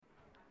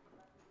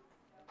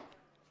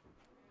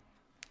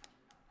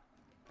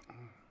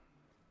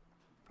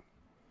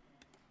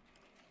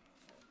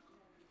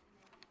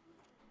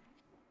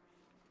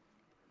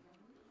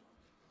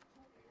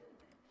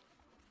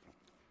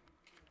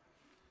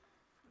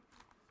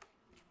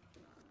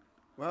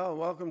Well,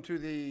 welcome to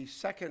the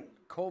second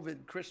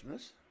COVID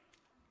Christmas.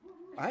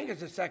 I think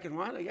it's the second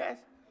one, I guess.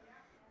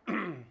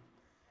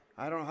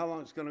 I don't know how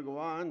long it's going to go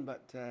on,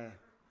 but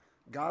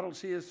God will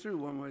see us through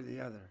one way or the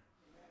other.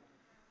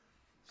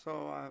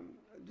 So I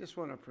just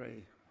want to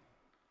pray.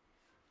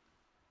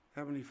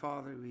 Heavenly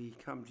Father, we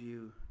come to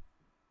you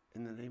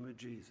in the name of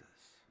Jesus.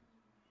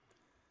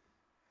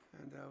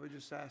 And we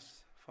just ask,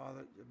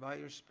 Father, by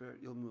your Spirit,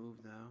 you'll move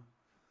now.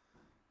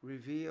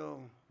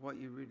 Reveal what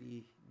you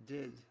really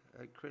did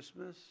at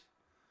Christmas.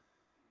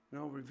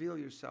 Reveal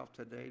yourself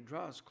today.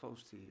 Draw us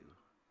close to you.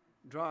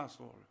 Draw us,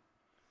 Lord.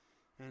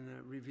 And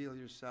reveal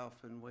yourself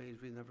in ways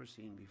we've never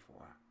seen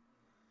before.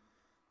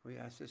 We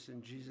ask this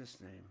in Jesus'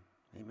 name.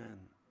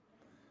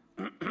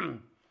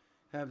 Amen.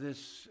 Have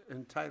this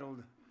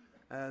entitled,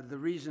 The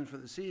Reason for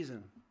the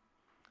Season.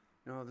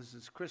 This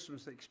is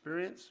Christmas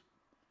Experience.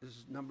 This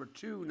is number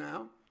 2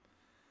 now.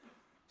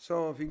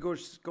 So if you go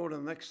to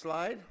the next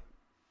slide.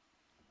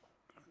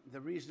 The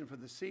reason for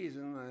the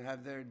season, I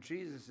have there,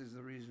 Jesus is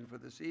the reason for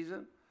the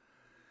season.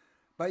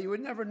 But you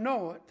would never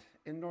know it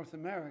in North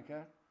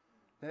America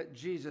that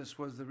Jesus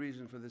was the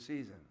reason for the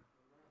season.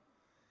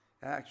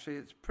 Actually,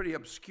 it's pretty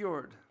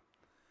obscured.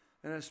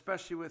 And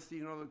especially with,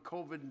 the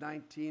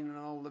COVID-19 and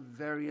all the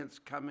variants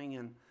coming.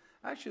 And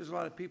actually, there's a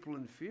lot of people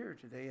in fear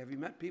today. Have you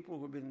met people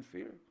who have been in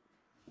fear?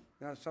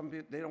 Some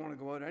people, they don't want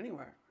to go out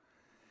anywhere.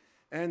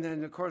 And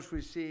then, of course,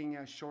 we're seeing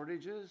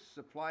shortages,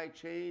 supply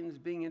chains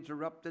being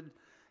interrupted,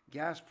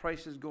 gas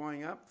prices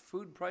going up,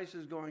 food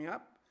prices going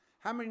up.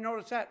 How many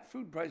notice that?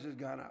 Food prices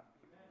gone up.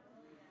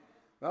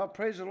 Well,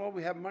 praise the Lord,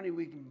 we have money,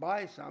 we can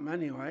buy some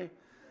anyway.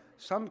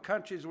 Some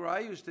countries where I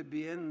used to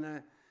be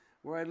in,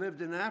 where I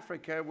lived in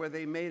Africa, where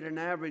they made an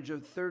average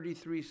of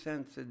 33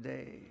 cents a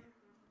day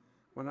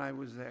when I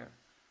was there.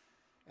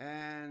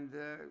 And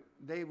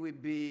they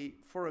would be,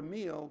 for a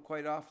meal,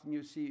 quite often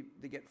you see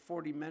they get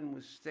 40 men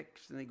with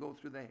sticks and they go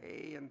through the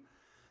hay and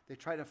they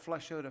try to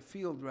flush out a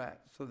field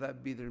rat, so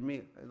that'd be their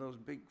meal. Those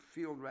big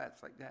field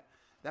rats like that,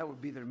 that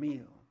would be their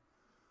meal.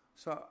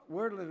 So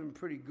we're living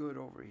pretty good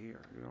over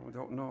here, we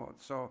don't know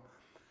it. So,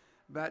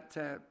 but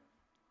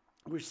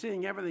we're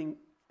seeing everything.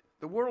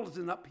 The world is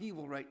in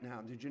upheaval right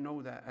now. Did you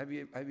know that? Have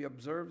you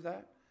observed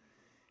that?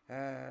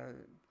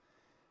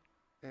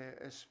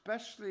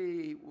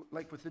 Especially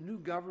like with the new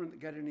government that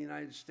got in the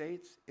United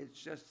States,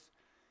 it's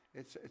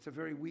a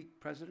very weak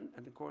president,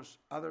 and of course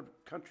other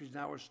countries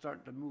now are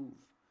starting to move.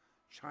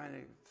 China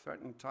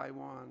threatening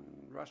Taiwan,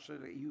 Russia,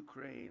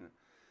 Ukraine,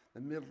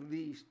 the Middle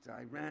East,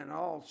 Iran,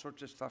 all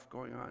sorts of stuff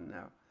going on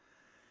now.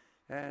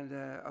 And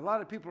a lot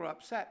of people are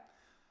upset.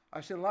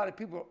 I said a lot of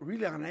people are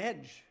really on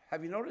edge.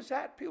 Have you noticed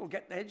that? People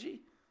getting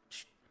edgy.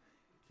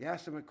 You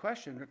ask them a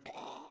question, they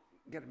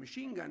get a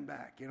machine gun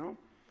back,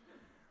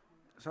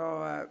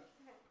 So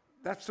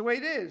that's the way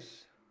it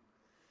is.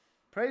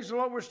 Praise the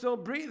Lord, we're still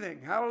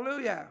breathing.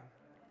 Hallelujah.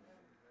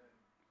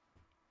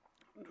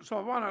 So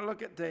I want to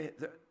look at the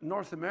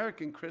North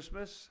American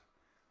Christmas.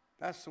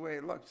 That's the way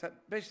it looks.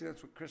 Basically,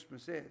 that's what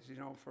Christmas is,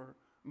 for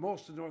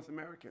most of North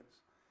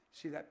Americans.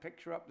 See that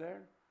picture up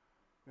there?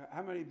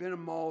 How many have been in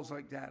malls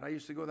like that? I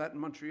used to go that in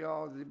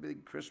Montreal, the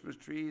big Christmas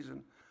trees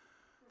and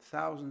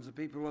thousands of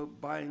people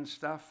out buying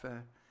stuff.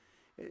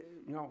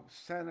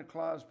 Santa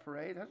Claus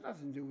parade has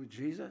nothing to do with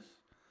Jesus.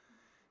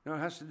 It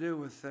has to do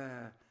with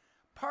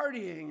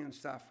partying and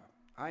stuff.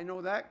 I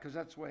know that because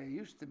that's the way it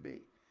used to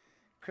be.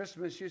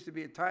 Christmas used to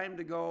be a time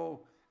to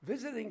go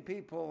visiting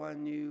people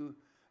and you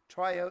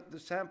try out the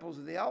samples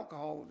of the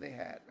alcohol that they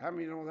had. How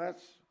many know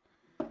that's?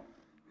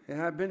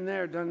 Yeah, I've been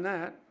there, done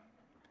that.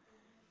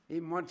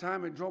 Even one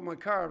time I drove my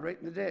car right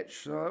in the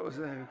ditch, so it was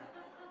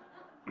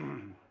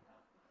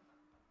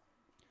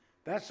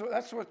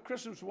that's what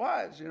Christmas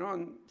was,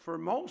 and for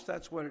most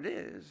that's what it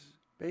is,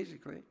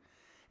 basically.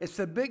 It's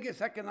the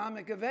biggest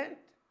economic event.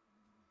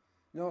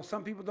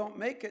 Some people don't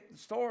make it in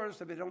stores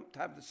if they don't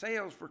have the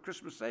sales for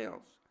Christmas sales.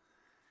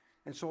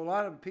 And so a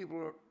lot of people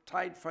are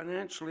tied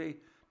financially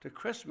to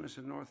Christmas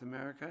in North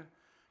America,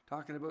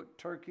 talking about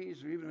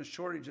turkeys, or even a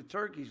shortage of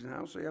turkeys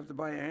now, so you have to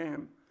buy a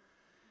ham.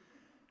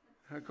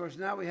 And of course,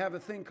 now we have a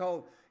thing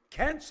called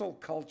cancel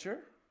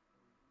culture.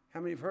 How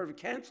many have heard of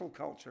cancel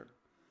culture?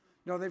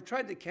 They've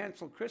tried to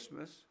cancel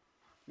Christmas,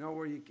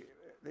 where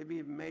they've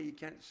even made you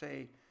can't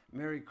say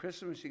Merry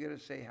Christmas, you got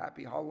to say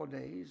Happy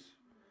Holidays,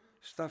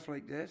 stuff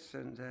like this,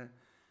 and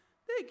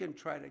they can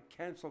try to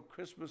cancel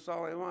Christmas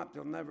all they want.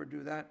 They'll never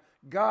do that.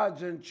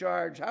 God's in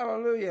charge.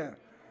 Hallelujah. Amen.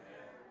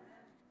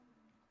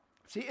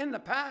 See, in the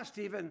past,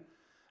 even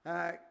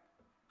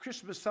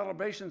Christmas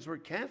celebrations were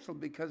canceled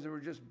because there were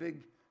just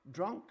big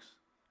drunks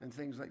and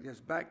things like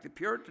this. Back to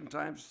Puritan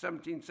times,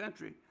 17th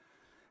century.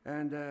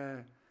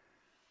 And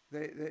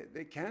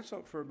they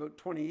canceled for about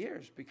 20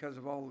 years because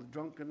of all the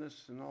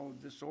drunkenness and all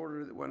the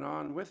disorder that went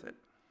on with it.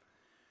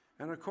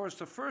 And of course,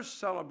 the first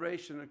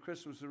celebration of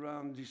Christmas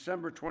around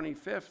December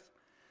 25th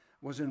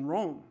was in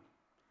Rome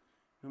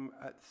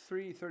at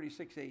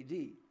 336 AD.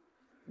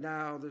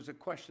 Now, there's a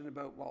question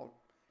about,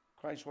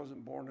 Christ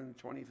wasn't born on the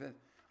 25th.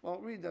 Well,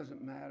 it really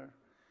doesn't matter.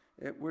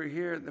 We're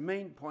here. The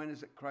main point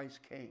is that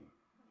Christ came.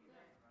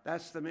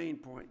 That's the main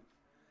point.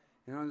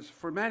 You know,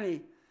 for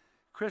many,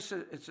 Chris,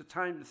 it's a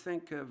time to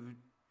think of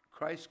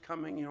Christ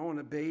coming, you know, in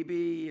a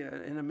baby,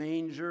 in a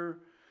manger.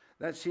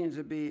 That seems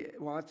to be,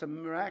 well, it's a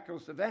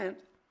miraculous event,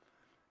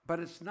 but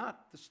it's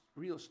not the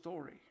real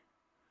story.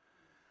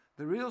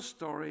 The real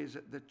story is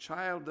that the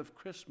child of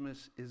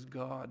Christmas is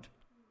God.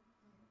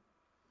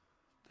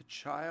 The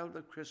child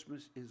of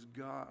Christmas is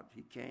God.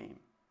 He came.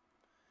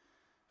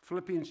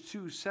 Philippians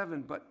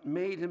 2:7, but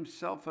made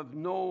himself of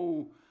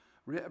no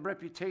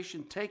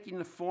reputation, taking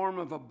the form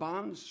of a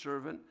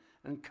bondservant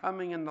and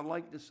coming in the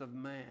likeness of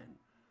man.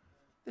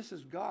 This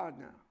is God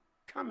now,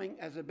 coming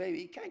as a baby.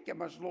 He can't get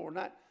much lower than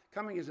that,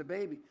 coming as a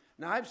baby.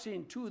 Now, I've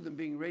seen two of them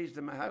being raised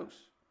in my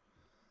house,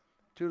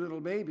 two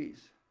little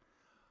babies.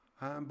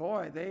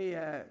 Boy,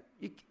 they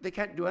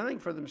can't do anything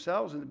for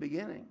themselves in the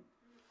beginning.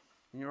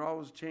 And you're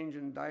always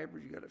changing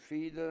diapers. You got to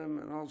feed them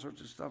and all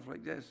sorts of stuff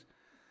like this.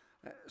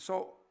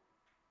 So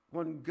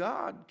when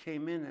God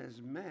came in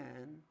as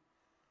man,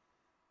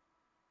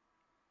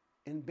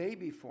 in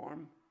baby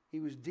form, he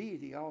was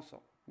deity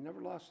also. He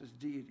never lost his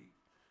deity.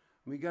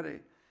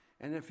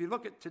 And if you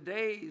look at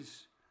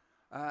today's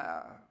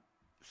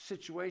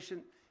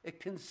situation, it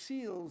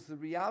conceals the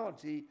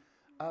reality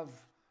of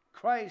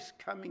Christ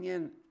coming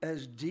in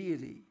as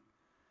deity.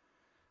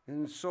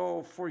 And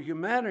so for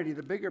humanity,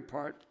 the bigger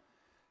part,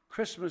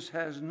 Christmas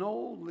has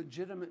no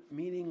legitimate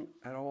meaning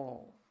at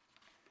all.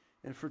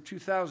 And for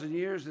 2,000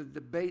 years, the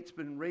debate's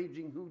been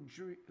raging who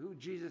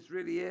Jesus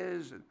really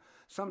is. And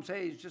some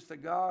say he's just a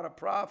God, a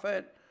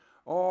prophet,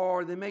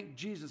 or they make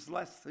Jesus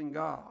less than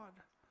God.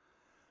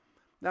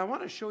 Now, I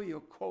want to show you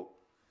a quote.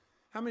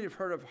 How many have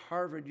heard of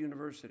Harvard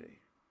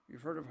University?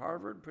 You've heard of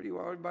Harvard pretty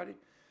well, everybody?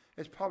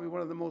 It's probably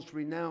one of the most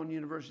renowned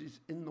universities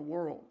in the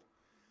world.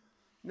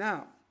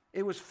 Now,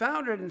 it was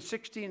founded in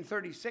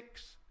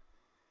 1636.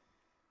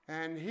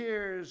 And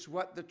here's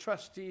what the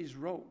trustees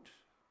wrote.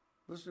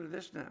 Listen to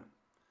this now.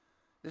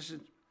 This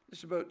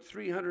is about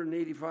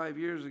 385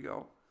 years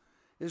ago.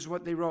 This is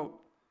what they wrote.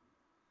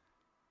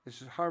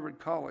 This is Harvard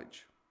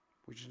College,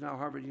 which is now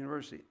Harvard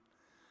University.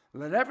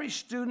 Let every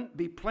student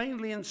be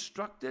plainly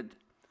instructed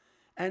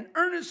and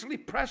earnestly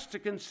pressed to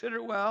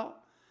consider well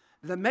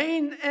the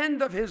main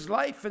end of his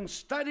life and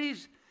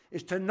studies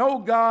is to know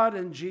God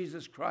and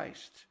Jesus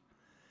Christ,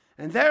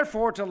 and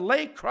therefore to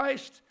lay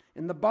Christ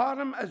in the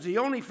bottom as the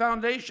only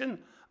foundation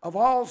of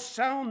all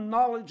sound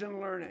knowledge and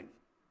learning.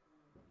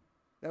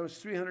 That was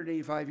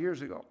 385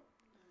 years ago.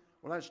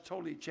 Well, that's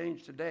totally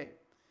changed today.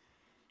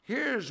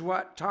 Here's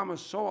what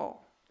Thomas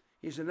Sowell,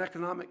 he's an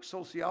economic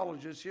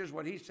sociologist, here's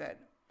what he said.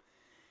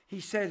 He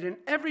said, in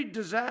every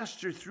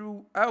disaster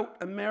throughout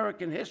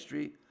American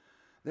history,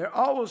 there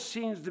always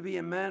seems to be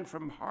a man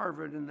from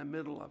Harvard in the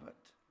middle of it.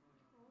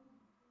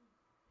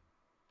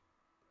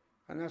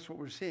 And that's what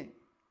we're seeing.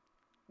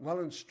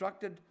 Well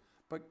instructed,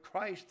 but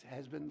Christ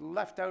has been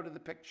left out of the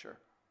picture.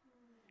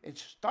 It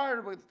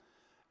started with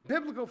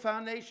biblical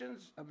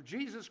foundations of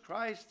Jesus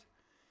Christ,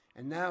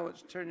 and now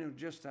it's turned into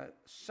just a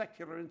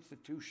secular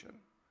institution.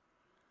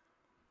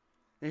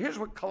 Now here's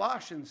what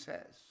Colossians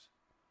says.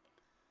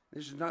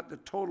 This is not the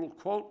total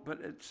quote, but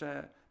it's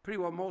pretty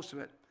well most of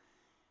it.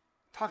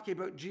 Talking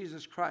about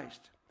Jesus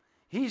Christ.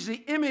 He's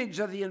the image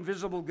of the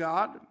invisible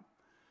God,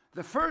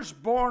 the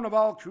firstborn of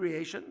all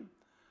creation.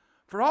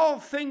 For all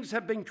things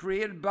have been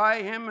created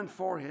by him and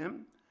for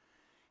him.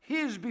 He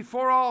is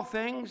before all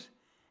things,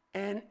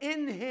 and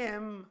in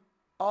him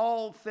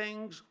all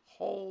things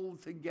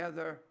hold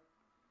together.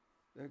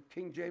 The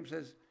King James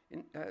says,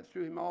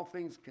 through him all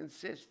things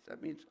consist.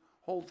 That means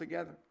hold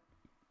together.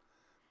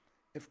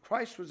 If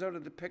Christ was out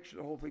of the picture,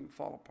 the whole thing would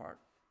fall apart.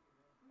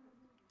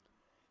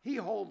 He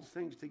holds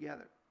things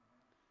together.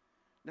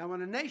 Now,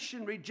 when a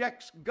nation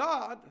rejects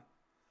God,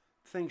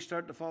 things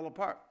start to fall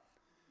apart.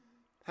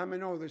 How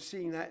many know they're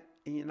seeing that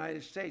in the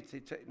United States?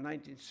 In the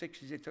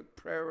 1960s, they took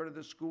prayer out of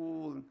the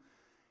school and,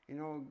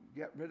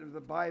 get rid of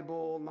the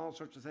Bible and all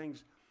sorts of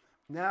things.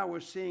 Now we're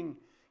seeing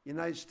the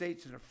United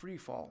States in a free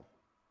fall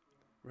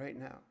right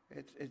now.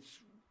 It's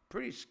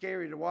pretty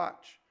scary to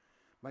watch.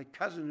 My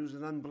cousin, who's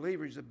an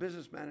unbeliever, he's a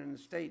businessman in the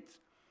States,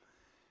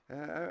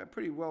 a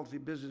pretty wealthy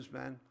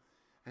businessman.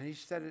 And he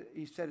said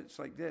it's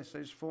like this. I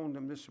just phoned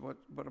him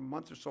about a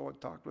month or so. I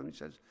talked to him. He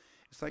says,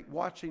 it's like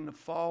watching the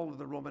fall of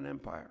the Roman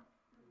Empire.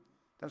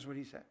 That's what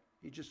he said.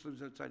 He just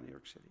lives outside New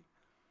York City.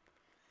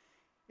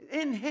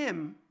 In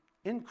him,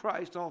 in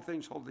Christ, all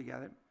things hold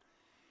together.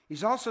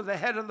 He's also the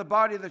head of the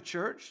body of the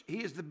church. He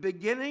is the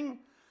beginning,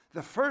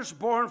 the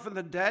firstborn from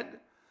the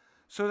dead,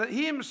 so that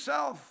he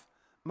himself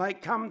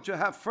might come to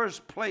have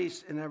first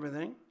place in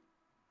everything.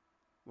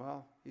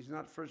 Well, he's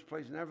not first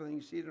place in everything.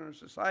 You see it in our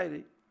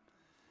society.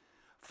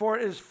 For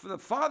it is for the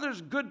Father's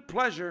good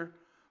pleasure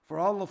for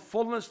all the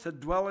fullness to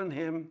dwell in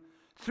him,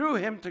 through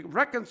him to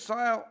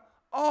reconcile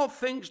all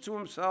things to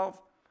himself,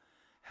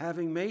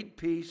 having made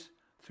peace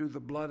through the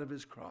blood of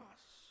his cross.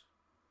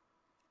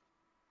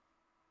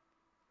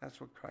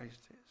 That's what Christ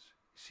is.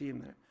 You see him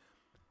there.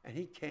 And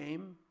he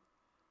came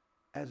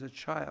as a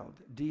child,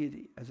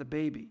 deity, as a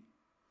baby.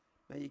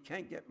 Now, you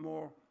can't get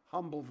more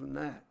humble than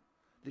that,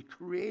 the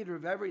creator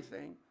of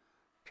everything,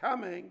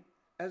 coming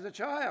as a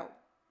child.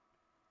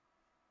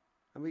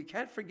 And we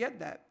can't forget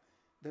that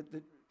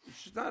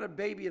it's not a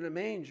baby in a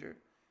manger.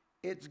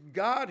 It's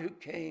God who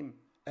came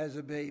as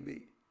a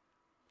baby.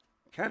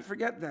 Can't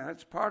forget that.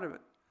 It's part of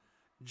it.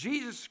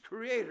 Jesus,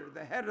 creator,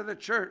 the head of the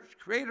church,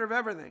 creator of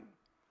everything.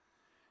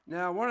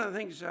 Now, one of the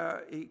things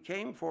he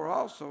came for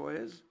also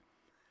is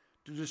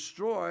to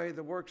destroy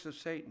the works of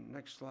Satan.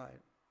 Next slide.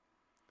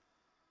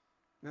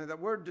 Now, that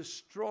word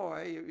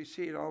destroy, you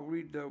see it, I'll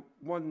read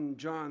 1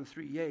 John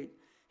 3:8.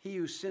 He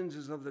who sins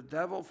is of the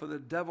devil, for the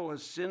devil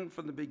has sinned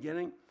from the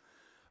beginning.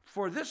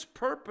 For this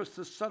purpose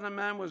the Son of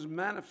Man was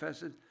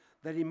manifested,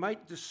 that he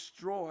might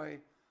destroy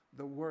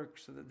the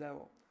works of the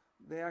devil.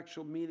 The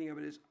actual meaning of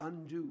it is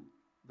undo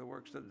the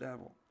works of the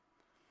devil.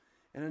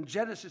 And in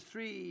Genesis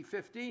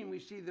 3:15, we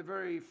see the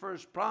very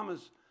first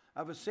promise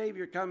of a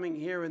Savior coming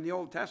here in the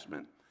Old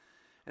Testament.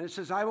 And it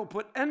says, I will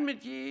put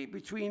enmity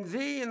between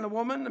thee and the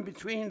woman, and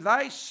between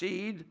thy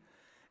seed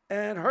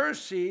and her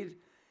seed,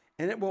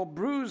 and it will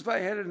bruise thy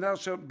head, and thou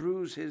shalt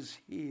bruise his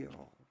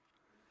heel.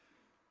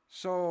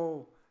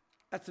 So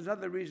that's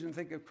another reason to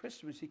think of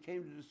Christmas. He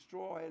came to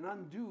destroy and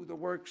undo the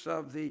works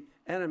of the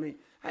enemy.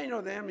 How do you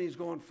know the enemy is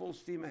going full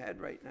steam ahead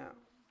right now?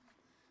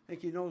 I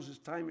think he knows his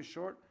time is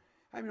short.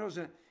 He knows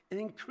an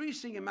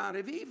increasing amount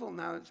of evil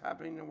now that's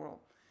happening in the world.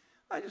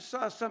 I just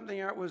saw something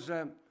here. It was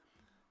a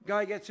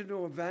guy gets into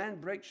a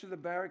van, breaks through the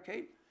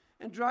barricade,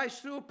 and drives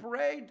through a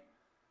parade,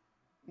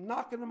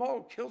 knocking them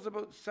all, kills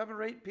about 7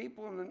 or 8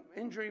 people, and then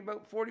injuring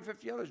about 40,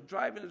 50 others,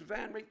 driving his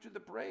van right through the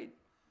parade.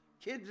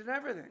 Kids and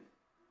everything.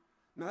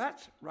 Now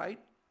that's right,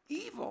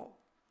 evil.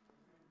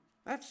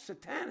 That's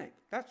satanic.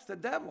 That's the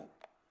devil.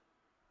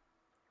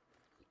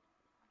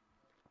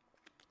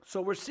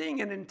 So we're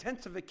seeing an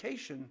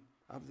intensification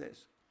of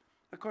this.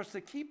 Of course,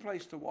 the key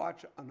place to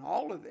watch on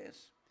all of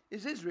this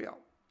is Israel.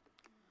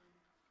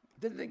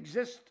 Didn't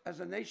exist as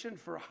a nation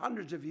for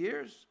hundreds of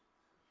years.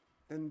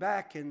 Then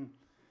back in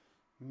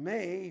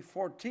May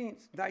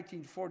 14th,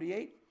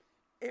 1948,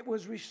 it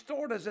was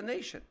restored as a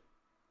nation.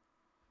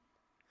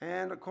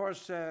 And of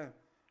course, and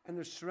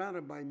they're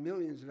surrounded by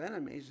millions of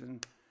enemies.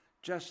 And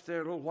just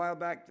there a little while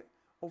back,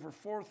 over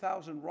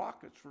 4,000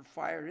 rockets were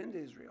fired into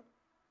Israel.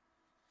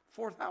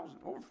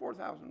 Over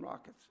 4,000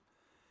 rockets.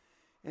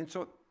 And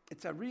so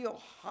it's a real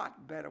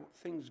hotbed of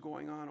things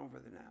going on over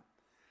there now.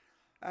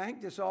 I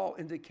think this all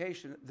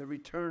indication that the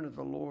return of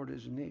the Lord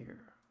is near.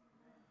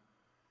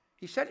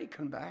 He said he'd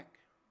come back.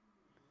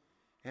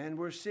 And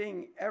we're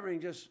seeing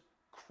everything just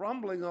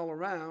crumbling all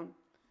around.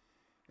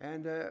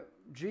 And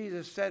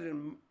Jesus said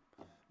in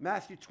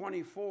Matthew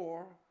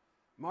 24,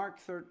 Mark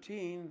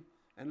 13,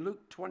 and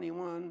Luke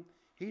 21,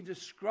 he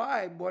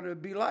described what it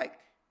would be like.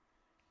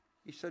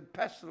 He said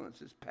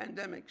pestilences,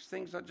 pandemics,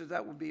 things such as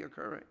that would be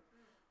occurring.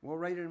 We're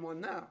right in one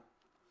now.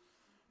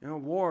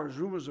 Wars,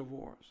 rumors of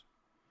wars.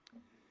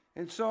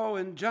 And so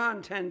in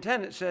John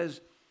 10:10 it says,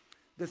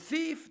 the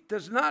thief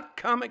does not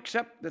come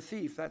except the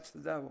thief, that's the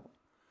devil,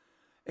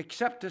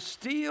 except to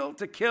steal,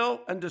 to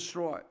kill, and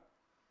destroy.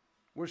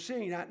 We're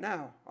seeing that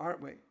now,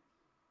 aren't we?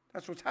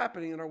 That's what's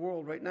happening in our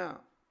world right now.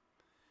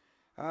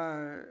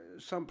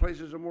 Some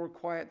places are more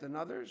quiet than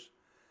others,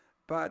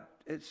 but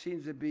it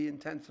seems to be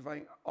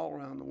intensifying all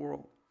around the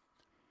world.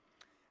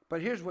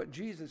 But here's what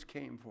Jesus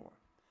came for.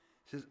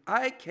 He says,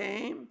 I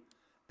came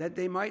that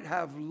they might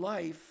have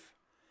life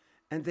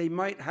and they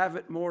might have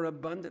it more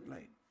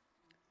abundantly.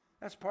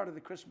 That's part of the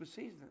Christmas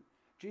season.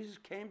 Jesus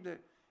came to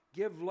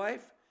give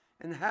life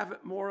and have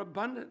it more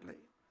abundantly.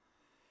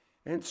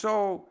 And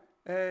so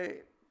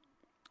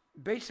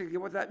basically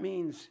what that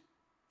means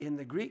in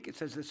the Greek, it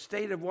says the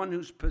state of one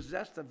who's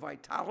possessed of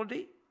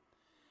vitality,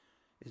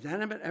 is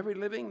animate, every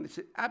living, it's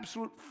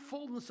absolute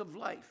fullness of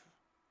life.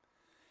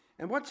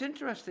 And what's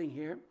interesting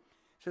here,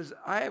 it says,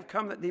 I have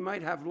come that they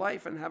might have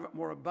life and have it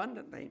more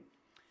abundantly.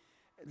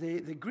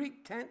 The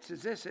Greek tense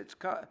is this, it's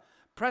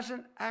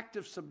present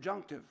active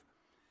subjunctive.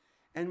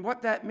 And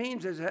what that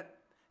means is that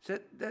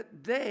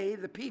they,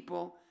 the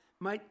people,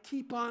 might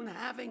keep on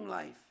having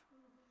life.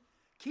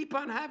 Keep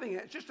on having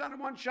it. It's just not a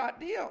one-shot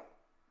deal.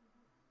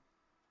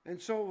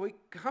 And so we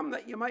come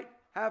that you might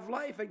have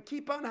life and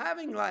keep on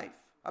having life,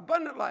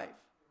 abundant life.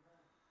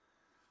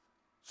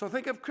 So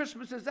think of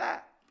Christmas as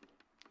that.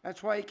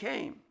 That's why he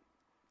came.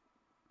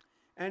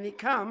 And he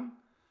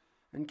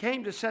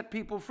came to set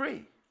people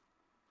free.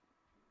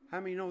 How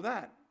many know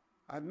that?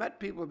 I've met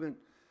people who have been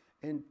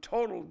in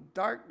total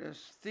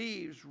darkness,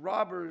 thieves,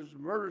 robbers,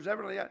 murderers,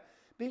 everything like that,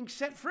 being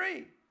set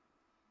free.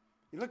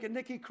 You look at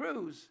Nicky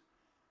Cruz,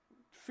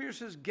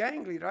 fiercest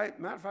gang leader.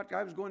 Matter of fact,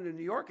 I was going to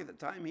New York at the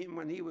time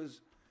when he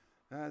was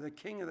the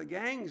king of the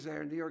gangs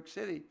there in New York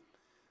City.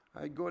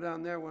 I'd go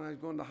down there when I was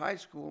going to high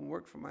school and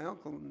work for my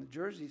uncle on the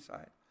Jersey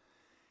side.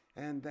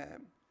 And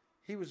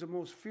he was the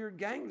most feared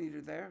gang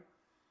leader there.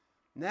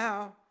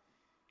 Now,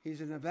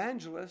 he's an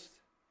evangelist.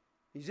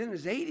 He's in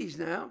his 80s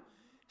now,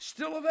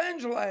 still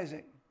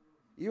evangelizing.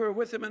 You were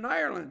with him in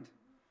Ireland,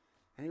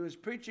 and he was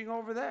preaching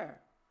over there.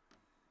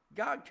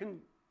 God can,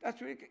 that's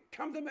where he can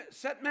come to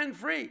set men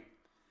free.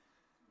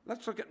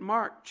 Let's look at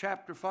Mark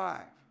chapter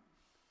 5.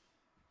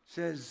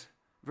 says,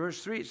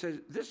 verse 3, it says,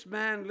 this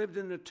man lived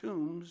in the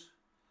tombs,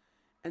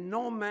 and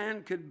no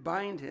man could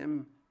bind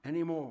him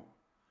anymore,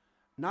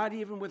 not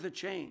even with a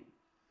chain.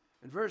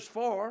 And verse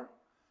 4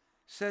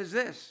 says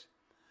this,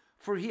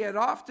 for he had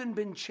often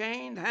been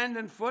chained hand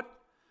and foot,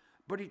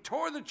 but he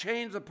tore the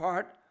chains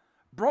apart,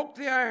 broke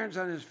the irons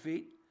on his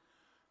feet.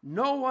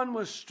 No one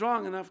was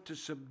strong enough to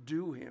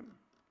subdue him.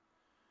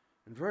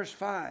 And verse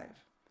 5,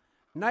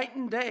 night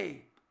and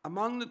day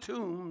among the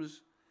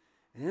tombs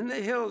and in the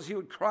hills he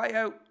would cry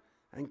out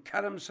and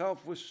cut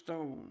himself with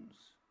stones.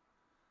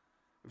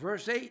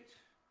 Verse 8,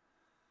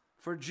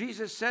 for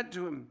Jesus said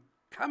to him,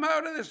 come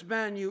out of this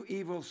man, you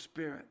evil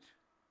spirit.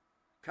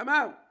 Come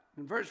out.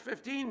 In verse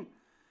 15,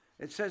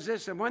 it says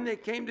this, and when they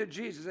came to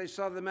Jesus, they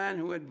saw the man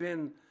who had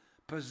been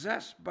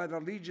possessed by the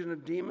legion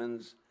of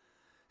demons,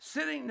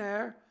 sitting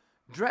there,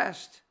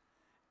 dressed,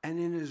 and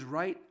in his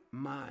right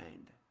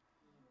mind,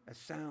 a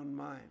sound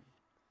mind.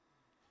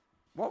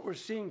 What we're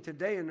seeing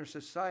today in our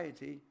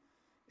society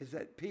is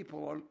that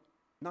people are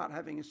not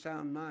having a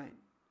sound mind.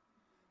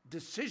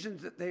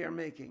 Decisions that they are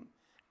making,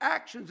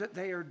 actions that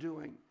they are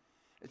doing,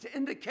 it's an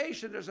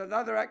indication there's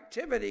another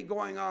activity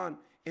going on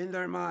in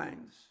their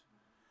minds.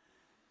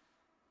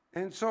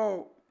 And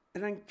so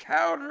an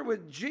encounter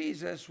with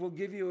Jesus will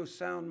give you a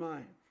sound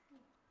mind.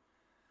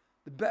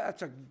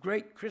 That's a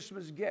great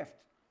Christmas gift,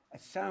 a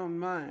sound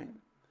mind.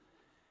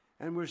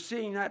 And we're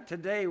seeing that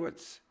today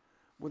with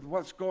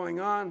what's going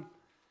on.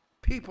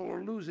 People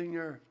are losing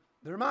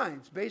their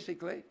minds,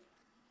 basically,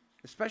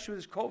 especially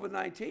with this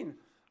COVID-19.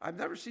 I've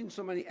never seen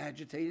so many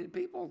agitated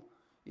people.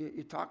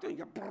 You talk to them,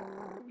 you go,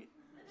 brrr,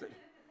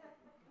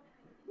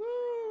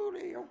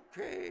 woo,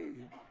 okay.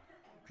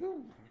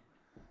 Phew.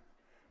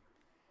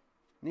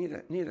 Need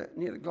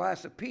a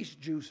glass of peach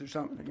juice or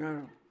something, you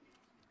know.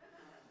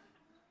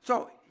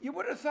 So you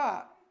would have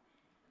thought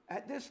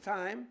at this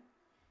time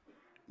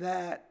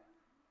that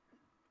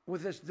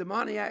with this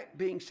demoniac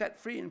being set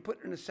free and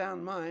put in a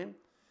sound mind,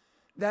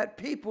 that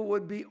people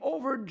would be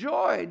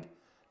overjoyed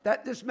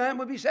that this man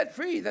would be set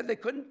free, that they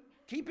couldn't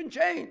keep in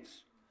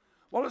chains.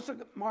 Well, let's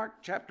look at Mark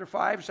chapter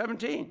 5,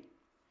 17.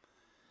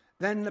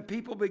 Then the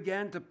people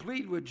began to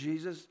plead with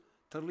Jesus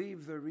to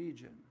leave the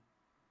region.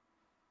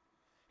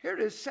 Here it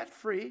is, set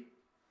free.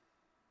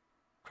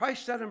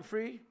 Christ set him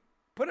free,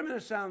 put him in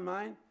a sound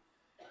mind,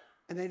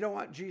 and they don't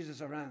want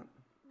Jesus around.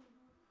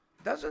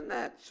 Doesn't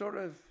that sort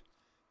of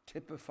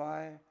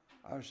typify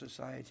our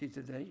society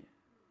today?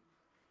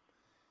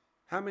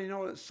 How many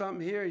know that some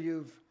here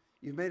you've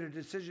made a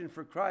decision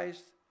for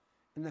Christ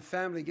and the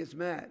family gets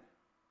mad?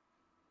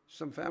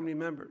 Some family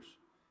members.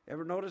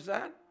 Ever notice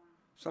that?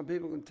 Some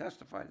people can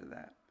testify to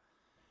that.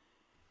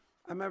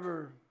 I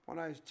remember when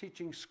I was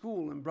teaching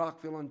school in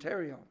Brockville,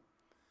 Ontario,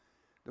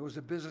 there was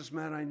a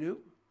businessman I knew.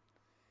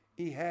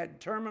 He had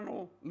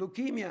terminal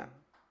leukemia.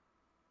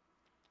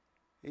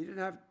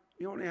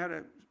 He only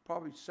had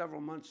probably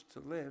several months to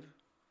live.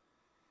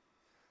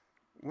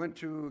 Went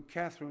to a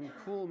Catherine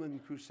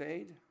Kuhlman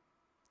crusade.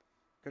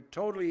 Got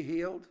totally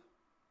healed.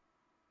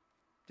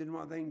 Didn't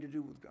want anything to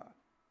do with God.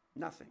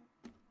 Nothing.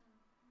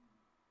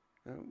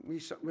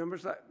 Remember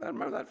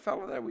that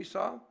fellow there we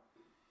saw?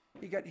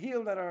 He got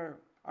healed at our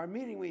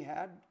meeting we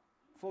had,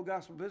 full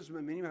gospel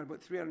businessman meeting. We had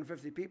about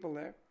 350 people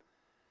there.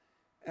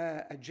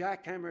 A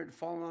jackhammer had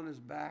fallen on his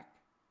back.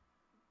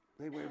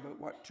 They weighed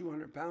about,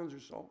 200 pounds or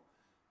so.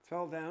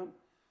 Fell down,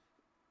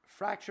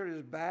 fractured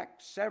his back,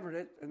 severed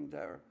it,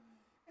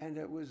 and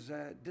it was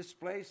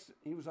displaced.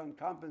 He was on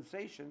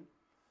compensation.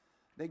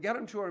 They got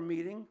him to our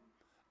meeting.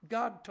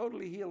 God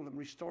totally healed him,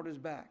 restored his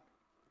back.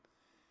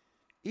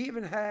 He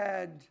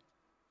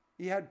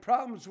had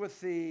problems with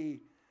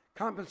the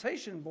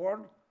compensation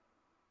board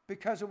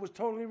because it was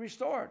totally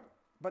restored.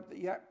 But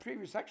the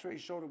previous x-ray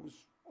showed it was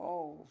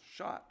all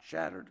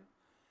shattered.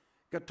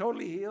 Got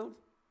totally healed.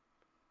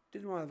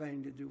 Didn't want to have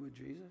anything to do with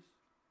Jesus.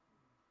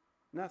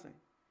 Nothing.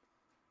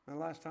 The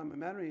last time I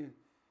met him, he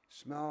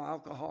smelled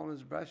alcohol in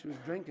his breath. He was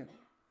drinking.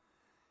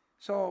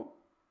 So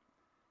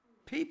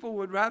people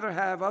would rather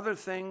have other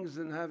things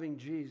than having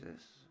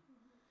Jesus.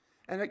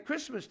 And at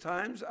Christmas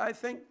times, I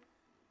think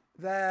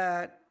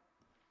that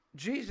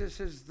Jesus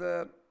is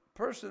the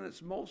person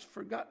that's most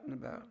forgotten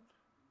about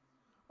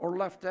or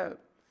left out.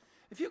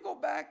 If you go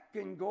back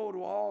and go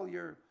to all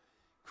your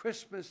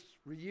Christmas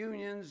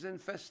reunions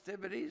and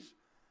festivities,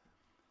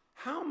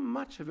 how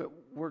much of it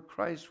where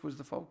Christ was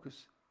the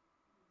focus?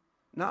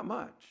 Not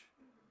much.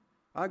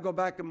 I go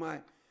back in my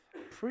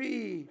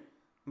pre-born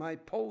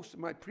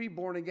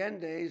again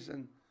days,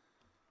 and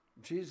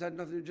Jesus had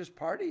nothing to do, just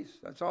parties.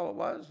 That's all it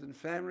was, and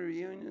family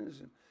reunions,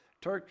 and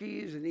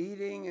turkeys, and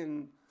eating,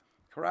 and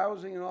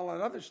carousing, and all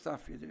that other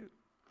stuff you do.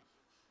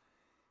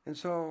 And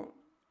so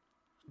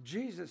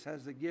Jesus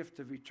has the gift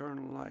of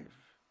eternal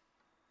life.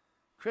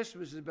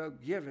 Christmas is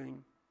about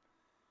giving,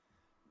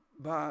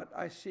 but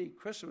I see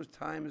Christmas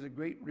time as a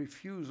great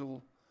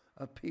refusal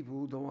of people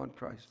who don't want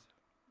Christ.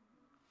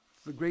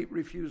 It's the great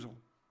refusal.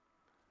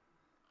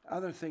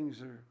 Other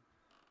things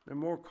they're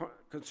more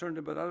concerned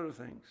about other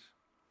things.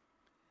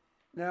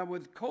 Now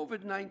with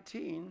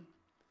COVID-19,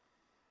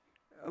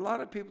 a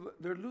lot of people,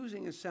 they're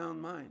losing a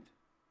sound mind.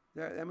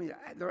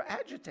 They're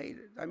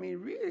agitated. I mean,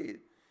 really.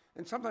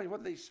 And sometimes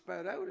what they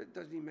spat out, it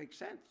doesn't even make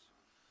sense.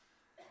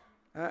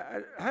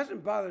 It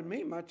hasn't bothered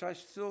me much. I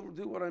still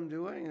do what I'm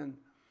doing,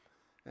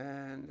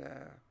 and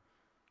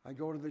I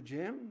go to the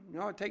gym. You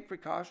know, I take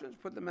precautions,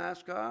 put the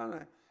mask on.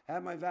 I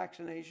have my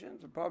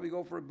vaccinations. I'll probably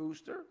go for a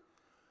booster,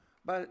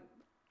 but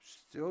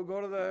still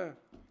go to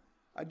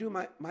I do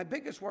my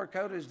biggest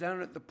workout is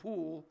down at the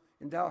pool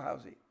in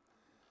Dalhousie.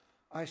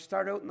 I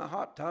start out in the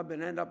hot tub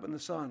and end up in the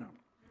sauna.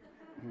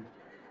 And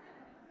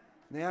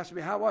they asked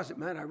me, how was it,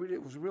 man?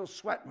 It was a real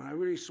sweat, man. I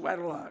really sweat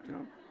a lot, you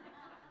know.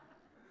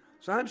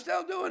 So I'm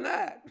still doing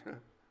that.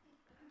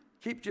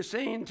 Keeps you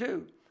sane,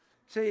 too.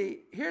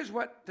 See, here's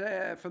what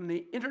from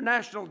the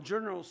International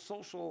Journal of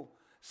Social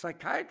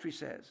Psychiatry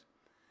says.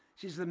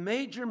 It says the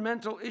major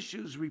mental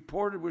issues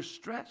reported were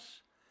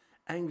stress,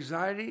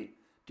 anxiety,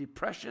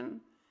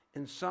 depression,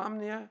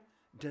 insomnia,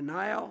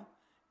 denial,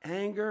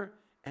 anger,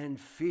 and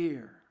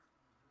fear.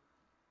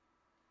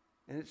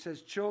 And it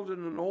says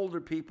children and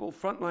older people,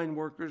 frontline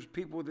workers,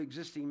 people with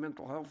existing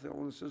mental health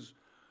illnesses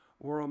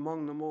were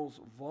among the most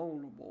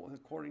vulnerable,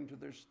 according to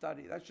their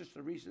study. That's just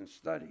a recent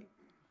study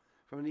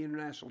from the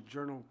International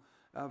Journal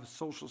of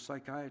Social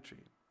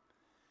Psychiatry.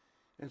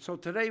 And so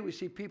today we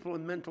see people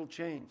in mental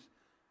chains.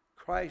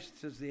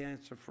 Christ is the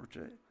answer for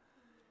today.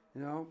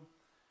 You know,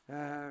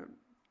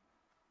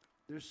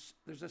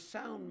 there's a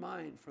sound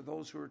mind for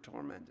those who are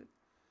tormented.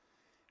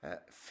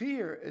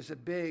 Fear is a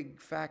big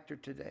factor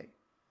today.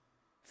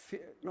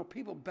 Fear,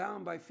 people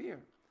bound by fear.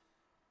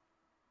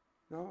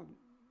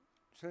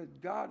 Said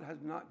God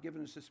has not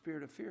given us a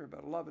spirit of fear,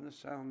 but love and a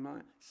sound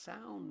mind.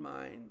 Sound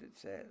mind, it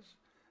says.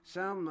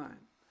 Sound mind.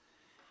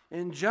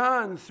 In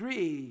John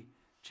 3,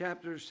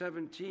 chapter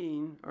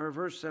 17, or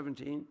verse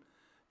 17,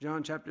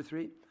 John chapter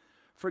 3,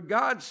 for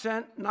God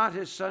sent not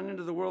his Son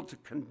into the world to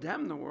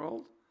condemn the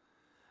world,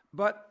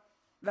 but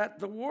that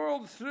the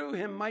world through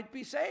him might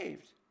be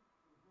saved.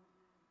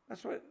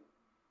 That's what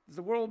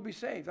the world will be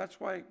saved.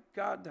 That's why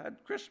God had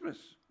Christmas,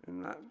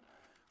 and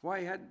why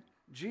he had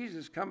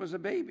Jesus come as a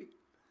baby.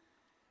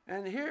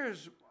 And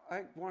here's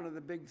one of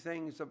the big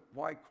things of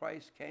why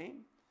Christ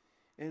came.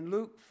 In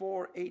Luke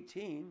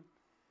 4:18,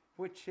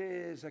 which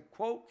is a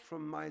quote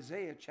from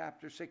Isaiah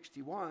chapter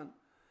 61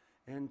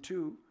 and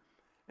 2,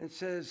 it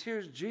says,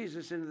 here's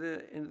Jesus in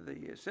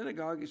the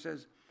synagogue. He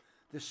says,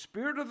 the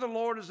Spirit of the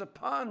Lord is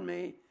upon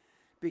me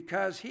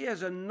because he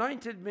has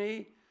anointed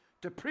me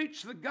to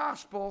preach the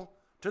gospel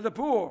to the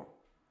poor.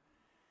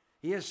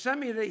 He has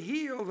sent me to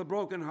heal the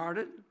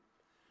brokenhearted,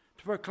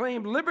 to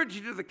proclaim liberty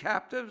to the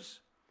captives,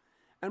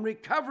 and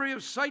recovery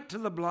of sight to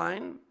the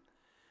blind,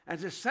 and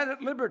to set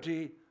at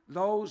liberty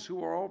those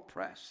who are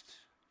oppressed.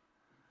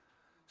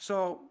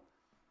 So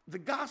the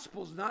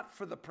gospel's not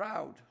for the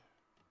proud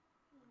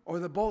or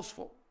the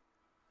boastful,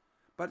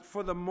 but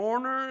for the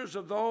mourners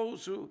of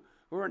those who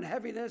are in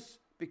heaviness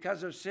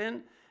because of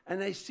sin, and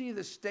they see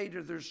the state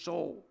of their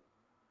soul.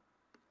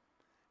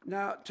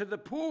 Now, to the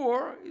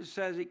poor, he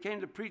says he came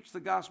to preach the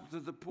gospel to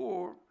the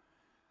poor.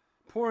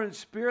 Poor in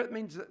spirit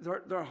means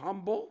that they're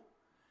humble.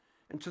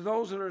 And to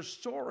those that are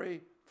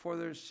sorry for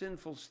their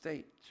sinful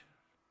state.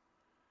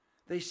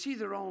 They see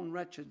their own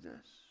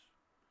wretchedness.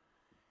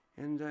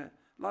 And a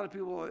lot of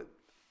people,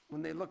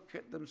 when they look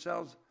at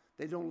themselves,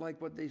 they don't like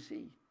what they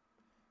see.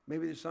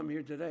 Maybe there's some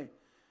here today.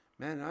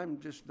 Man, I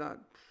just don't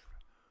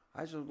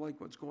like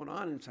what's going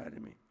on inside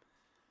of me.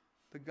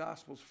 The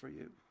gospel's for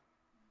you.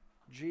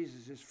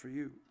 Jesus is for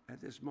you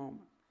at this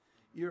moment.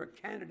 You're a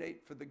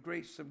candidate for the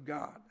grace of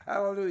God.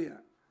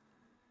 Hallelujah.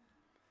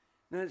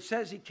 And it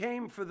says he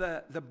came for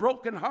the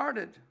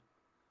brokenhearted.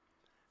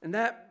 And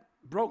that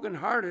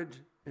brokenhearted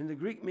in the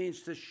Greek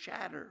means to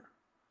shatter.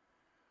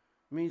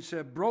 It means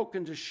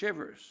broken to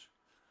shivers.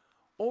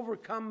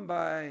 Overcome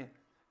by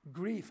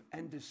grief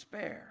and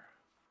despair.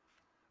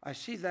 I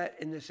see that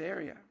in this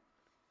area.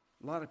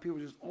 A lot of people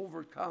just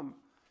overcome,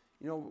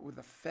 with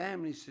the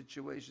family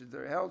situations,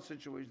 their health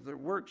situations, their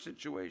work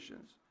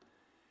situations.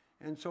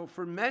 And so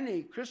for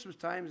many, Christmas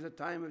time is a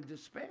time of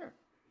despair.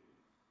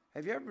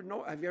 Have you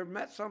ever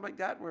met someone like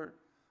that where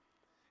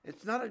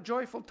it's not a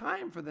joyful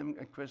time for them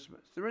at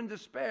Christmas? They're in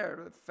despair.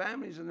 The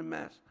family's in a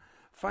mess.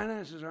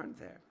 Finances aren't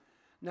there.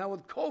 Now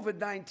with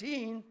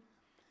COVID-19,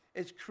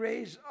 it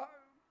creates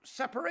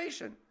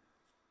separation.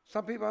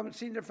 Some people haven't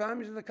seen their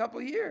families in a couple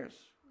of years.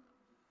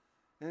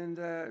 And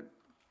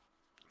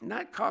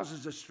that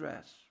causes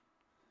distress.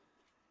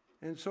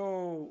 And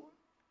so,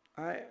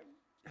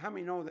 how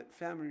many know that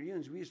family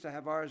reunions, we used to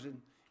have ours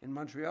in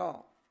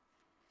Montreal.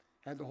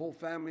 Had the whole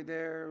family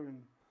there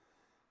and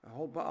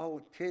all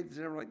the kids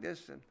and everything like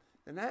this.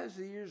 And as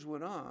the years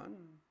went on,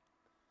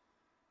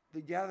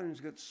 the gatherings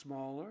got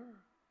smaller,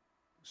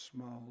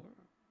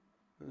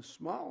 and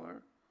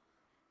smaller.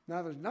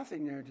 Now there's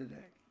nothing there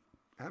today.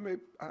 How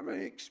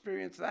many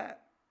experience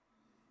that?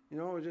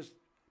 Just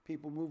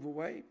people move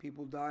away,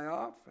 people die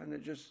off, and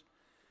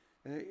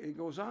it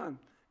goes on.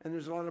 And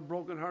there's a lot of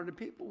brokenhearted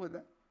people with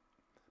that.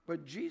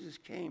 But Jesus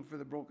came for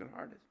the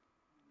brokenhearted.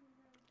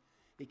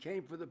 He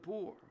came for the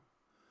poor,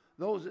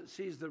 those that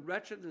sees the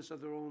wretchedness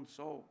of their own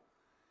soul.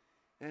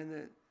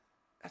 And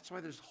that's why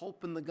there's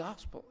hope in the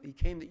gospel. He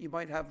came that you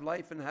might have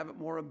life and have it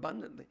more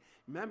abundantly.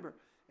 Remember,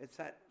 it's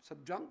that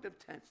subjunctive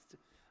tense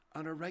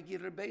on a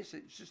regular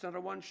basis. It's just not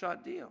a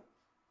one-shot deal.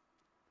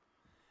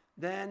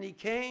 Then he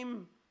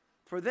came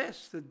for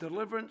this, the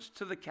deliverance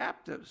to the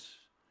captives.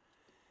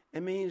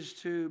 It means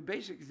to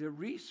basically to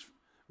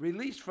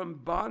release from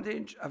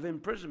bondage of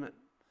imprisonment.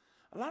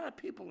 A lot of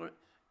people are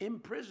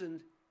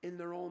imprisoned in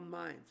their own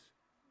minds,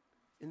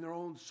 in their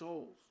own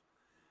souls.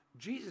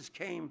 Jesus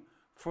came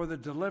for the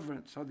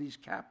deliverance of these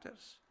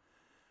captives,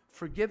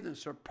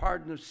 forgiveness or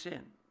pardon of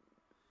sin.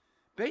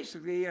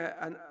 Basically,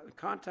 the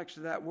context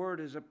of that word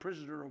is a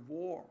prisoner of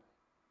war.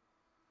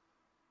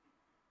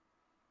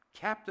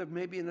 Captive,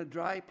 maybe in a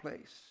dry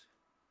place.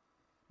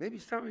 Maybe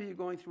some of you are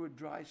going through a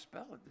dry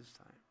spell at this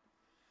time.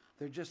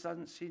 There just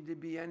doesn't seem to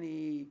be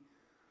any,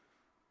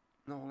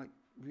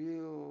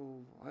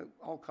 real,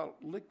 I'll call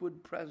it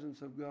liquid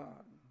presence of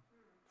God,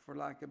 for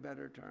lack of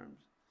better terms.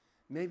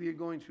 Maybe you're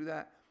going through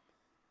that.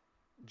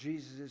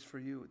 Jesus is for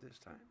you at this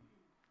time.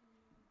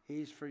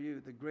 He's for you.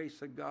 The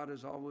grace of God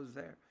is always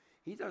there.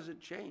 He doesn't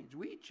change.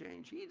 We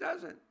change. He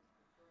doesn't.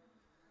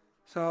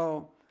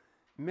 So,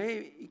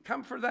 may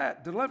come for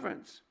that,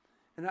 deliverance.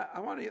 And I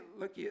want to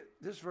look at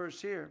this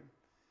verse here.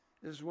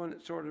 This is one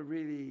that sort of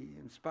really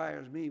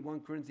inspires me,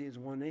 1 Corinthians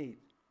 1:8.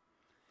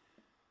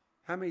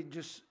 How many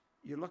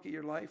you look at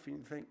your life and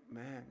you think,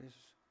 man,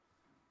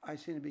 I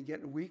seem to be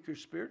getting weaker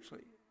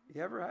spiritually.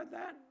 You ever had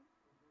that?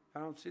 I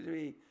don't seem to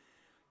be.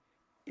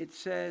 It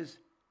says,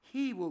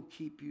 he will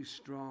keep you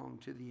strong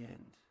to the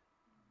end.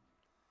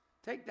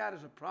 Take that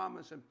as a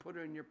promise and put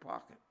it in your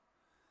pocket.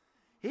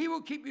 He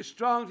will keep you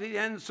strong to the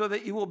end so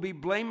that you will be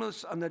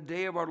blameless on the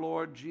day of our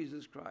Lord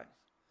Jesus Christ.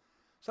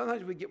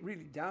 Sometimes we get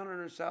really down on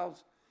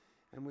ourselves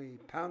and we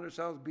pound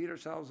ourselves, beat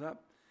ourselves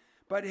up.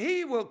 But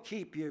he will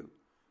keep you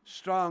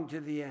strong to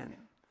the end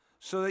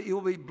so that you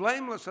will be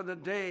blameless on the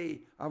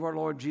day of our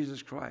Lord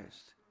Jesus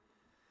Christ.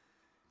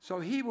 So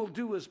he will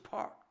do his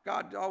part.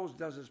 God always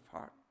does his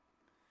part.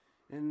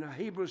 In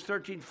Hebrews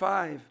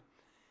 13:5, it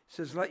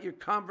says, let your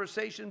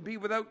conversation be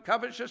without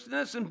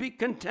covetousness and be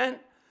content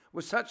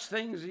with such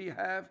things as you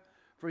have.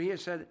 For he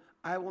has said,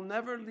 I will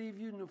never leave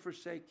you nor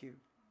forsake you.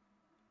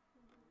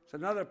 It's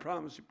another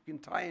promise you can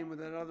tie in with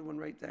that other one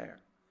right there.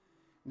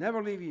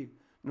 Never leave you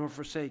nor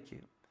forsake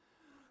you.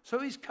 So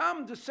he's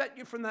come to set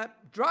you from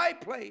that dry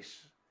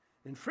place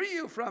and free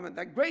you from it.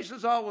 That grace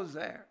is always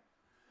there.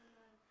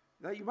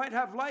 That you might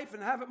have life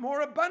and have it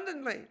more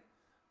abundantly.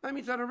 That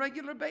means on a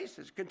regular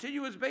basis,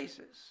 continuous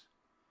basis.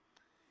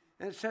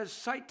 And it says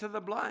sight to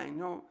the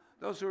blind.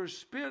 Those who are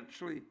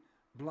spiritually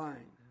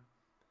blind.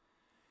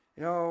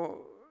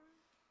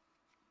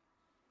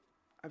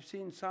 I've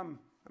seen some,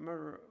 I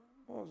remember,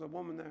 was a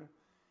woman there,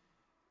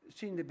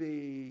 seemed to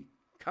be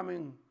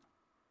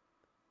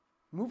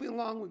moving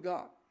along with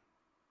God.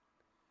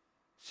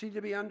 Seemed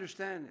to be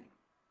understanding.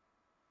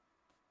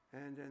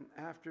 And then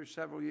after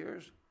several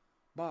years,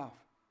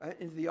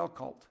 into the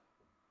occult.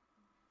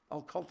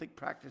 Occultic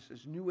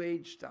practices, New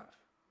Age stuff.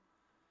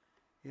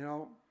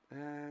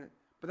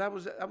 But that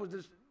was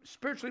just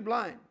spiritually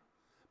blind.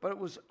 But it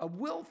was a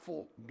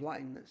willful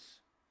blindness.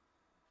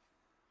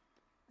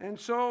 And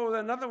so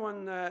another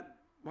one that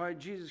why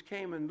Jesus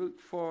came in Luke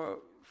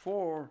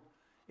 4:18,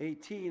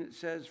 it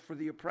says, for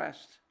the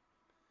oppressed,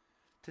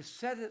 to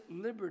set at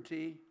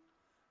liberty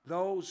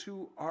those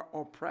who are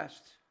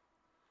oppressed.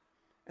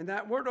 And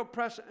that word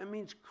oppressed, it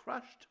means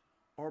crushed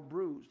or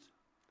bruised.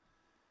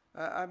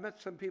 I met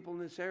some people in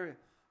this area.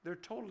 They're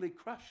totally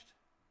crushed.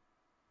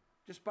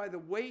 Just by the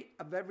weight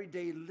of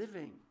everyday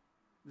living,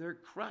 they're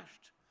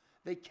crushed.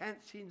 They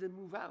can't seem to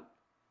move out.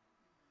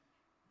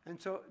 And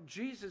so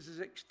Jesus is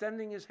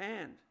extending his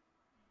hand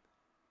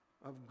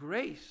of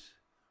grace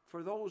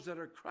for those that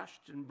are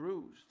crushed and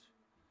bruised.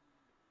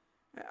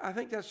 I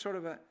think that's sort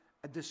of a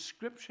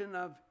description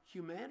of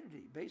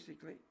humanity,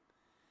 basically.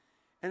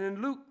 And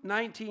in Luke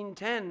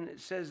 19:10, it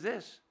says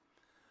this,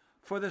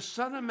 for the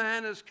Son of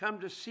Man has come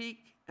to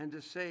seek and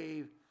to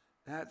save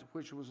that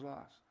which was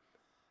lost.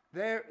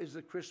 There is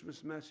the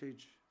Christmas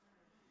message.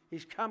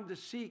 He's come to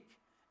seek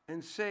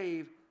and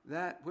save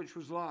that which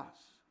was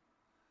lost.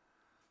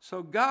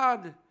 So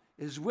God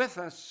is with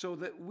us so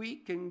that we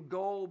can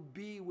go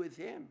be with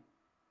him.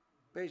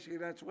 Basically,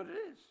 that's what it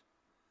is.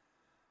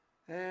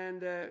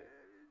 And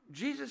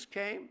Jesus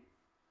came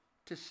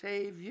to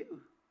save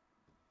you.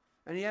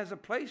 And he has a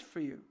place for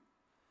you.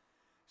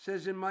 It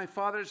says in my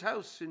Father's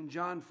house, in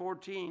John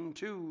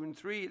 14:2 and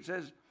 3, it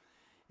says,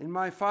 in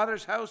my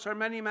Father's house are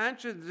many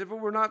mansions. If it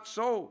were not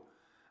so,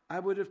 I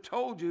would have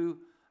told you,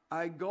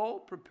 I go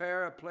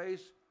prepare a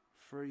place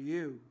for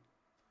you.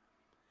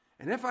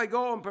 And if I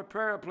go and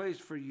prepare a place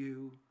for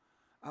you,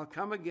 I'll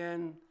come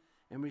again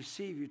and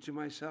receive you to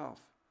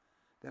myself,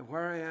 that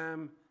where I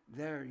am,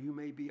 there you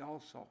may be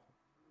also.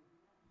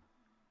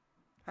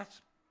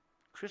 That's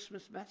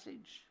Christmas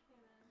message.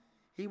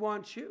 He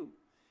wants you.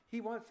 He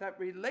wants that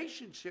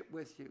relationship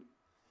with you.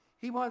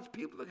 He wants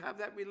people to have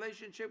that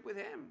relationship with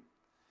him.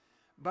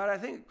 But I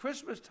think at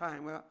Christmas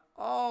time,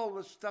 all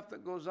the stuff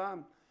that goes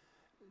on.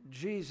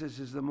 Jesus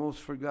is the most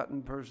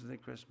forgotten person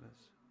at Christmas.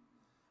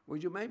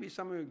 Would you maybe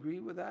some of you agree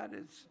with that?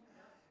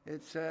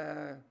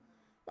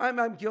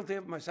 I'm guilty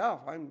of it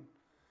myself.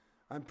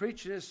 I'm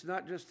preaching this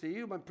not just to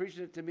you, but I'm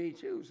preaching it to me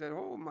too. Said,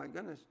 oh my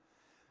goodness.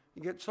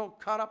 You get so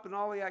caught up in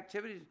all the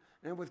activities,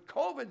 and with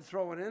COVID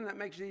thrown in, that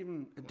makes it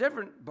even a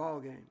different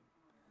ball game.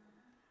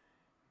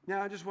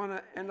 Now, I just want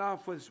to end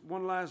off with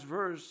one last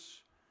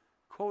verse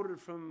quoted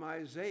from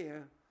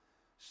Isaiah,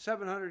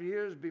 700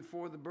 years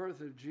before the birth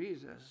of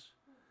Jesus.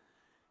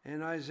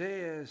 And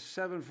Isaiah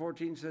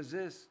 7:14 says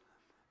this,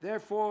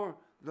 therefore,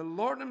 the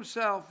Lord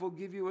himself will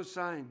give you a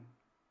sign.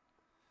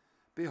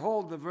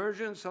 Behold, the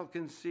virgin shall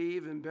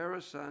conceive and bear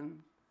a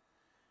son,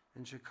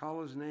 and shall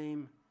call his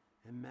name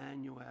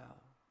Emmanuel.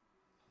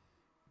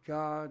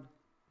 God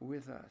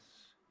with us.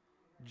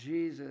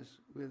 Jesus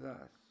with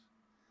us.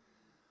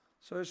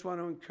 So I just want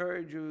to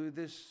encourage you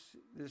this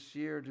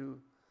year to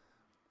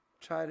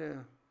try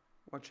to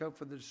watch out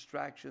for the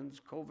distractions,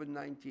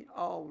 COVID-19,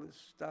 all this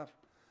stuff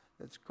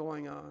that's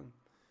going on.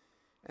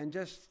 And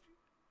just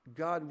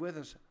God with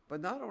us.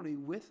 But not only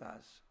with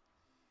us,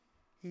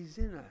 he's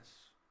in us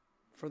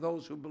for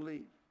those who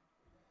believe.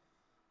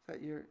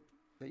 That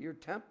your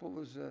temple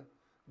is a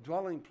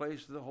dwelling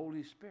place of the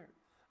Holy Spirit.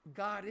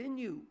 God in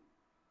you.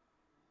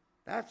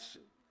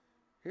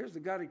 Here's the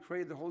God who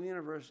created the whole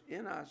universe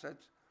in us.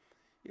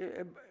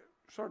 It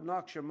sort of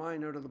knocks your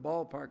mind out of the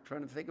ballpark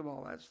trying to think of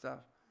all that stuff.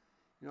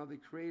 They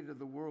created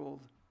the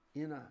world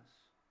in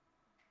us.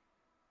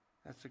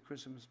 That's the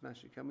Christmas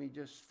message. Can we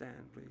just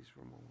stand, please,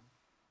 for a moment?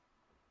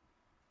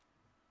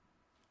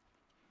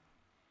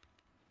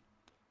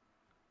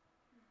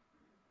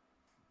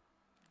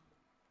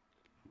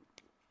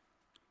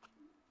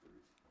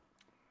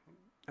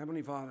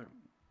 Heavenly Father,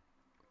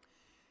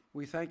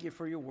 we thank you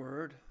for your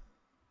word.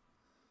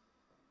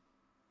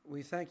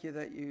 We thank you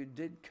that you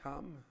did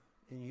come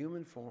in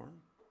human form,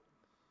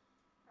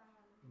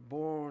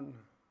 born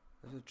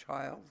as a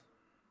child,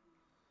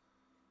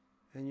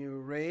 and you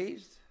were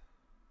raised,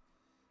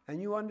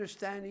 and you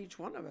understand each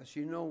one of us.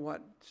 You know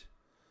what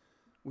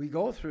we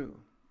go through.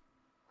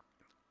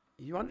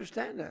 You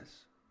understand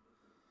us,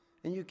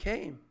 and you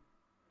came.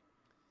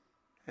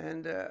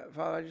 And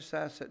Father, I just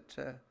ask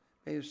that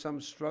maybe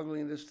some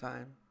struggling this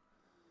time,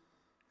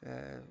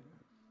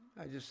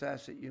 I just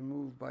ask that you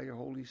move by your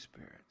Holy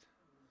Spirit.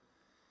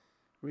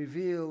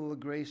 Reveal the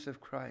grace of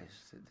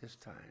Christ at this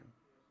time,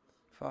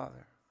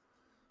 Father,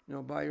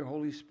 by your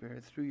Holy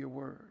Spirit, through your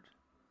word.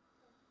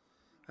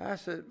 I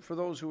ask that for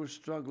those who are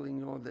struggling,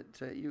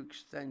 that you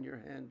extend your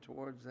hand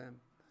towards them.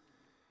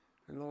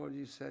 And Lord,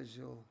 you says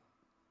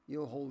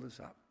you'll hold us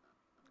up.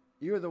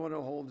 You're the one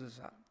who holds us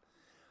up.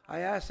 I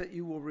ask that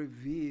you will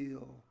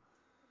reveal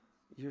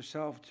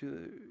yourself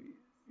to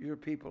your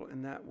people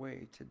in that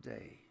way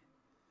today.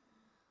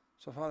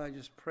 So, Father, I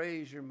just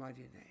praise your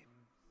mighty name.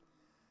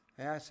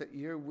 I ask that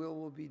your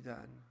will be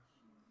done.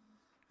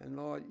 And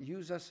Lord,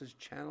 use us as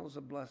channels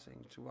of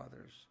blessing to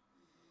others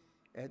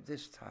at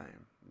this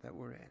time that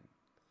we're in,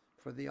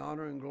 for the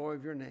honor and glory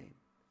of your name.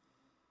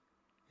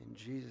 In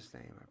Jesus'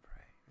 name I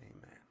pray.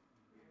 Amen.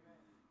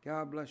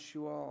 God bless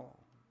you all.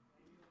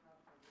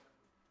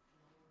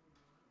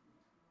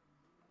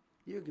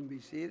 You can be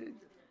seated.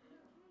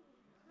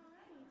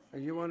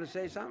 And you want to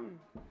say something?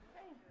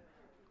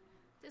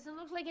 Doesn't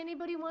look like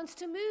anybody wants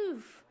to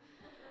move.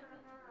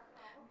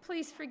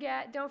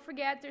 Don't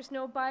forget, there's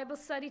no Bible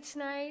study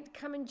tonight.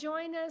 Come and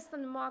join us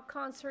on the mock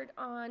concert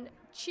on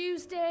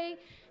Tuesday,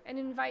 and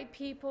invite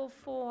people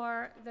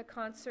for the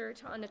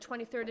concert on the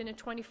 23rd and the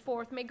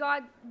 24th. May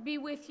God be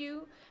with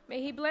you.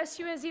 May he bless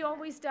you as he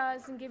always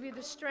does, and give you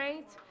the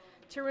strength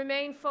to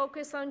remain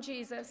focused on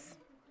Jesus.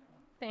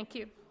 Thank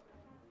you.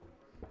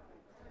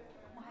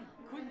 My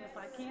goodness,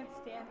 I can't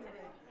stand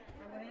today.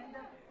 I'm going to end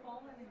up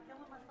falling and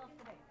killing myself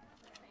today.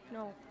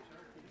 No,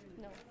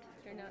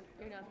 you're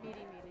not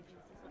beating me to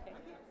Jesus,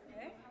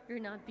 okay? You're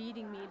not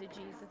beating me to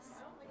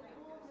Jesus.